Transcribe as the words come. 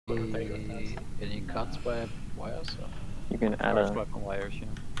any cuts by wires? Or? You can add Or a. swipe on wires, yeah.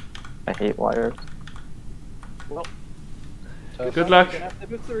 I hate wires. Well, Good luck. you can have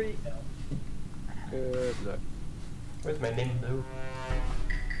the 3. Good luck. Where's my name blue?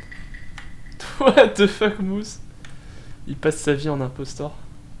 What the fuck, Mousse? Il passe sa vie en impostor.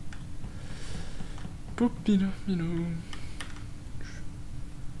 Poupino, minou.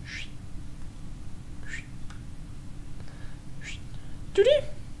 Tudu.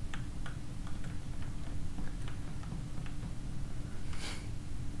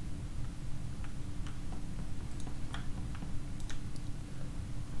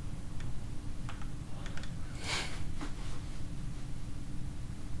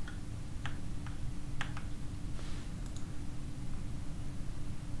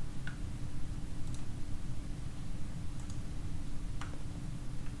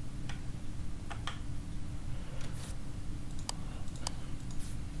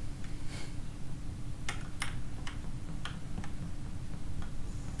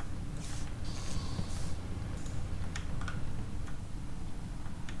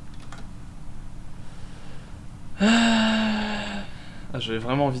 Ah, j'avais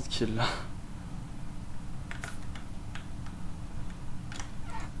vraiment envie de kill là.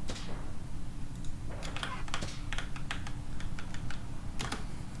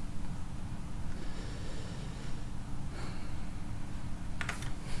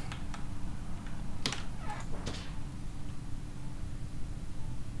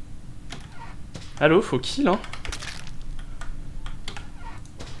 Allo, faut kill hein.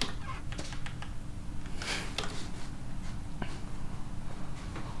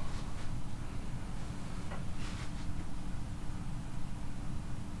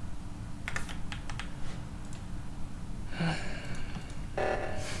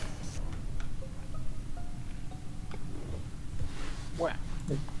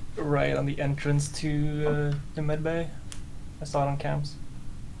 Right on the entrance to the medbay. I saw it on cams.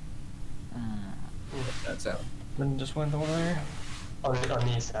 That's out. Then just went over there. On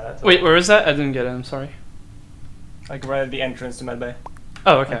the east side. Wait, where is that? I didn't get it, I'm sorry. Like right at the entrance to medbay.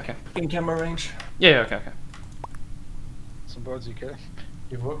 Oh, okay, Like, okay. in camera range. Yeah, okay, okay. Some birds you kill.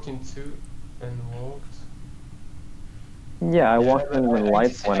 You walked into and walked. Yeah, I walked in when the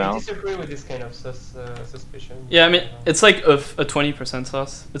lights went I out. disagree with this kind of suspicion. Yeah, I mean, it's like a 20%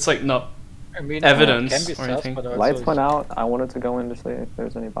 sus. It's like not I mean, evidence can be or sus, anything. but also Lights went out. I wanted to go in to see if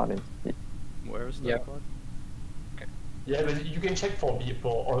there's any bodies. Where is the Yeah. record? Yeah, but you can check for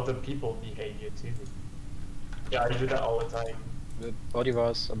other people behavior too. Yeah, I do that all the time. The body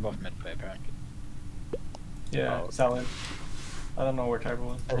was above medbay apparently. Yeah, solid. I don't know where Tiber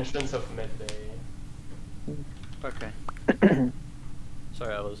was. Entrance of medbay. Okay.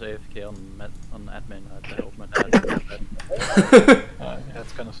 Sorry, I was AFK on admin. I had to help my dad.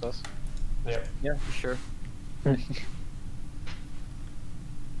 That's kind of sus. Yeah. Yeah, for sure. Yeah,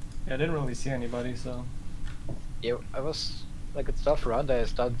 I didn't really see anybody, so. Yeah, I was like at stuff around. I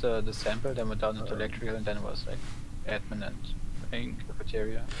started the sample, then went down into electrical, and then it was like admin and playing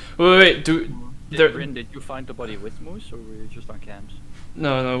cafeteria. Wait, Bryn, did you find the body with Moose, or were you just on cams?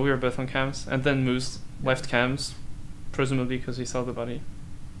 No, we were both on cams, and then Moose left cams, presumably because he saw the body.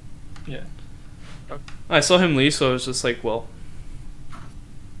 Yeah. I saw him leave, so I was just like, well.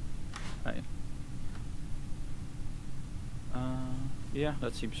 Right. Yeah,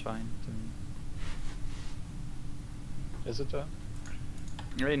 that seems fine to me. Is it though?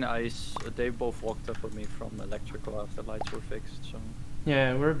 Very nice. They both walked up with me from electrical after lights were fixed, so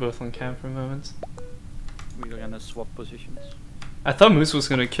Yeah, we were both on cam for a moment. we were gonna swap positions. I thought Moose was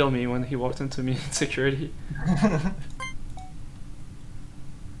gonna kill me when he walked into me in security.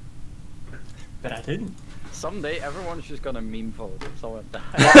 But I didn't. Someday everyone's just gonna meme vote if someone dies.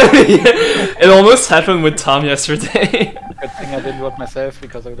 It almost happened with Tom yesterday. Good thing I didn't vote myself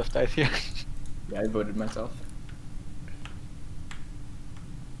because I would have died here. Yeah, I voted myself.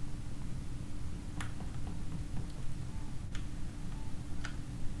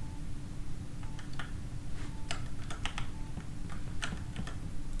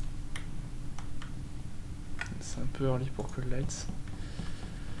 C'est un peu early pour Cold Lights.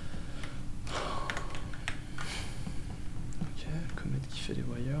 Ok, Comet qui fait les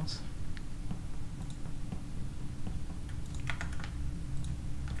wires.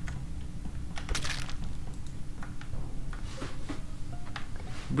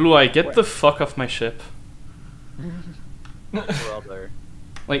 Blue Eye, get the fuck off my ship. Brother.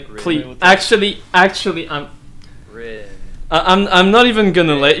 Like, Really? please. Actually, I'm Red. I'm not even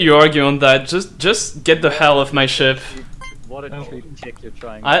gonna let you argue on that. Just get the hell off my ship. What a treat kick you're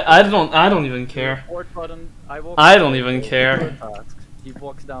trying. I don't even care. Report button. I don't even care. Tasks. He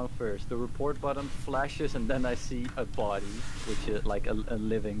walks down first. The report button flashes, and then I see a body, which is like a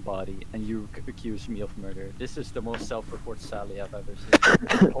living body, and you accuse me of murder. This is the most self-report Sally I've ever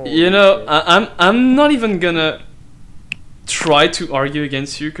seen. Holy You know, shit. I'm not even gonna try to argue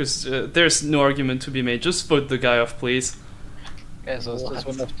against you, because there's no argument to be made. Just vote the guy off, please. Yeah, so it's just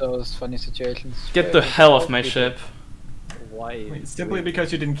one of those funny situations. Get the hell off my ship. Why? Wait, simply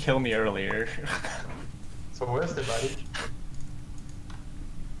because you didn't kill me earlier. So where's the body?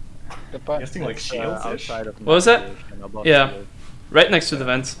 Good point. Guessing like It's, shields. outside of What was that? navigation, above Yeah. shield. Right next to the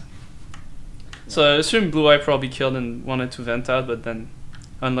vent. So I assume Blue Eye probably killed and wanted to vent out, but then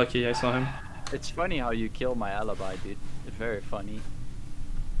unlucky I saw him. It's funny how you kill my alibi, dude. It's very funny.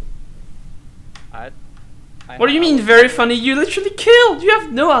 What do you mean very funny? You literally killed! You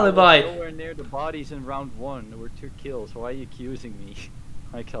have no I was alibi! nowhere near the bodies in round 1. There were 2 kills. Why are you accusing me?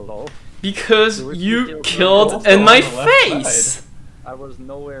 Like, hello? Because There were 2 you kills. killed Also in on my the left face! I was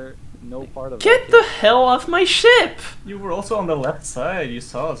nowhere, no part of Get that the kill. hell off my ship! You were also on the left side. You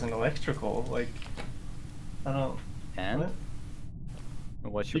saw us in electrical. Like, I don't. And? What?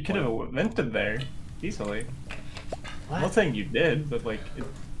 What's your You could point? have vented there easily. I'm not saying you did, but like,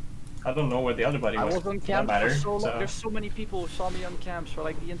 I don't know where the other body I was. was on for that camp matter, for so long. so- There's so many people who saw me on camps for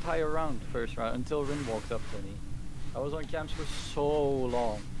like the entire round, first round, until Rin walked up to me. I was on camps for so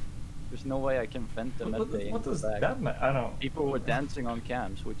long. There's no way I can vent the med bay What and go does back. that matter? I don't. People were dancing on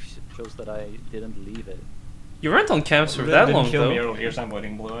camps, which shows that I didn't leave it. You weren't on camps for Rin that didn't long kill me though. earlier, so I'm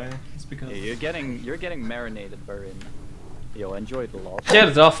voting Blue Eye. It's because. Yeah, you're getting marinated, Barin. Yo, enjoy the loss. Get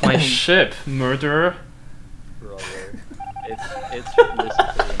it off my ship, murderer. Brother. It's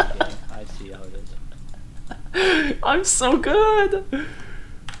publicity in the game. I see how it is. I'm so good!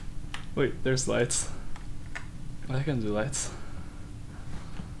 Wait, there's lights. I can do lights.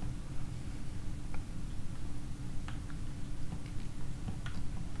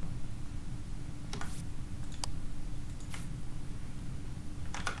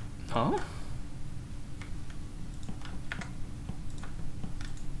 Huh?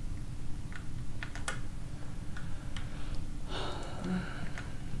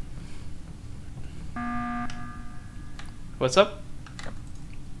 What's up? Do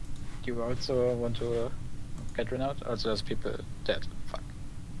you also want to get Rin out? Also, there's people dead. Fuck.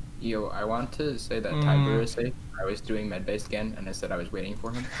 Yo, I want to say that Mm. Tiber is safe. I was doing medbase scan and I said I was waiting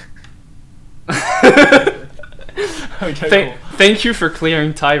for him. Okay, cool. Thank you for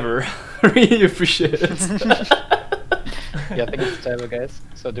clearing Tiber. Really appreciate it. Yeah, I think it's terrible, guys.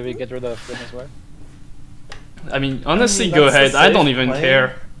 So do we get rid of Rin as well? I mean, honestly, I mean, go that's the ahead. I don't safe even play.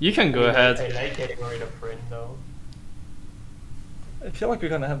 care. You can go I ahead. like getting rid of Rin though. I feel like we're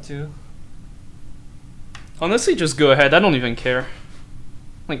gonna have to. Honestly, just go ahead. I don't even care.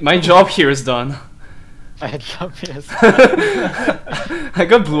 Like, my job here is done. I had some yes. I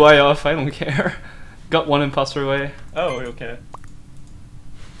got Blue Eye off. I don't care. Got one imposter away. Oh, okay.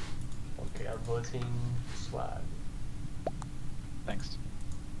 Okay, I'm voting Swag. Thanks.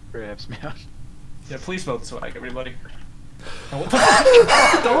 Really helps me out. Yeah, please vote Swag, everybody. What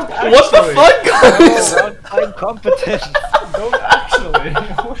What the fuck, guys? Surrounded by incompetence. Don't actually.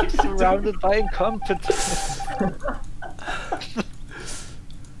 What are you Surrounded by incompetence.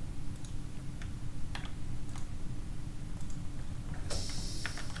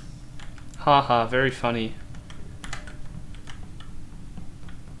 Haha, very funny.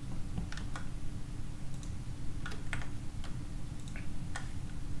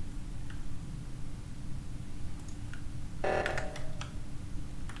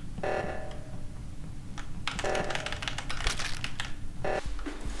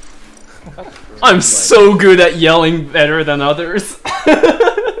 I'm so good at yelling better than others.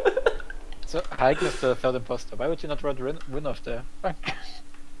 So, Hagen is the third imposter. Why would you not vote Rin off there? Fuck.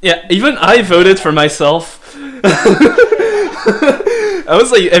 Yeah, even I voted for myself. I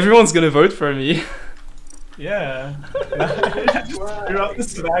was like, everyone's gonna vote for me. Yeah. You're on the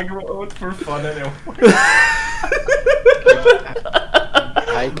Swag vote for fun anyway.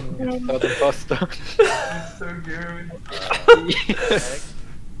 Hagen, third imposter. So good.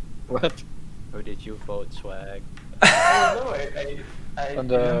 What? Or did you vote Swag? I don't know, I On don't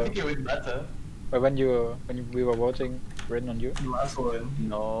the- think it would matter. But when we were voting Rin on you? The last one.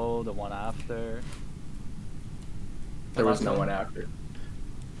 No, the one after. There was no one after.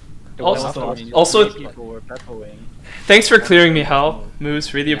 The one Also- after was- also- Many people were pepperwing. Thanks for clearing me, Hal.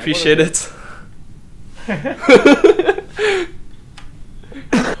 Moose, really Yeah, I appreciate would've- it.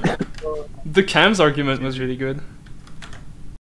 The Cam's argument was really good.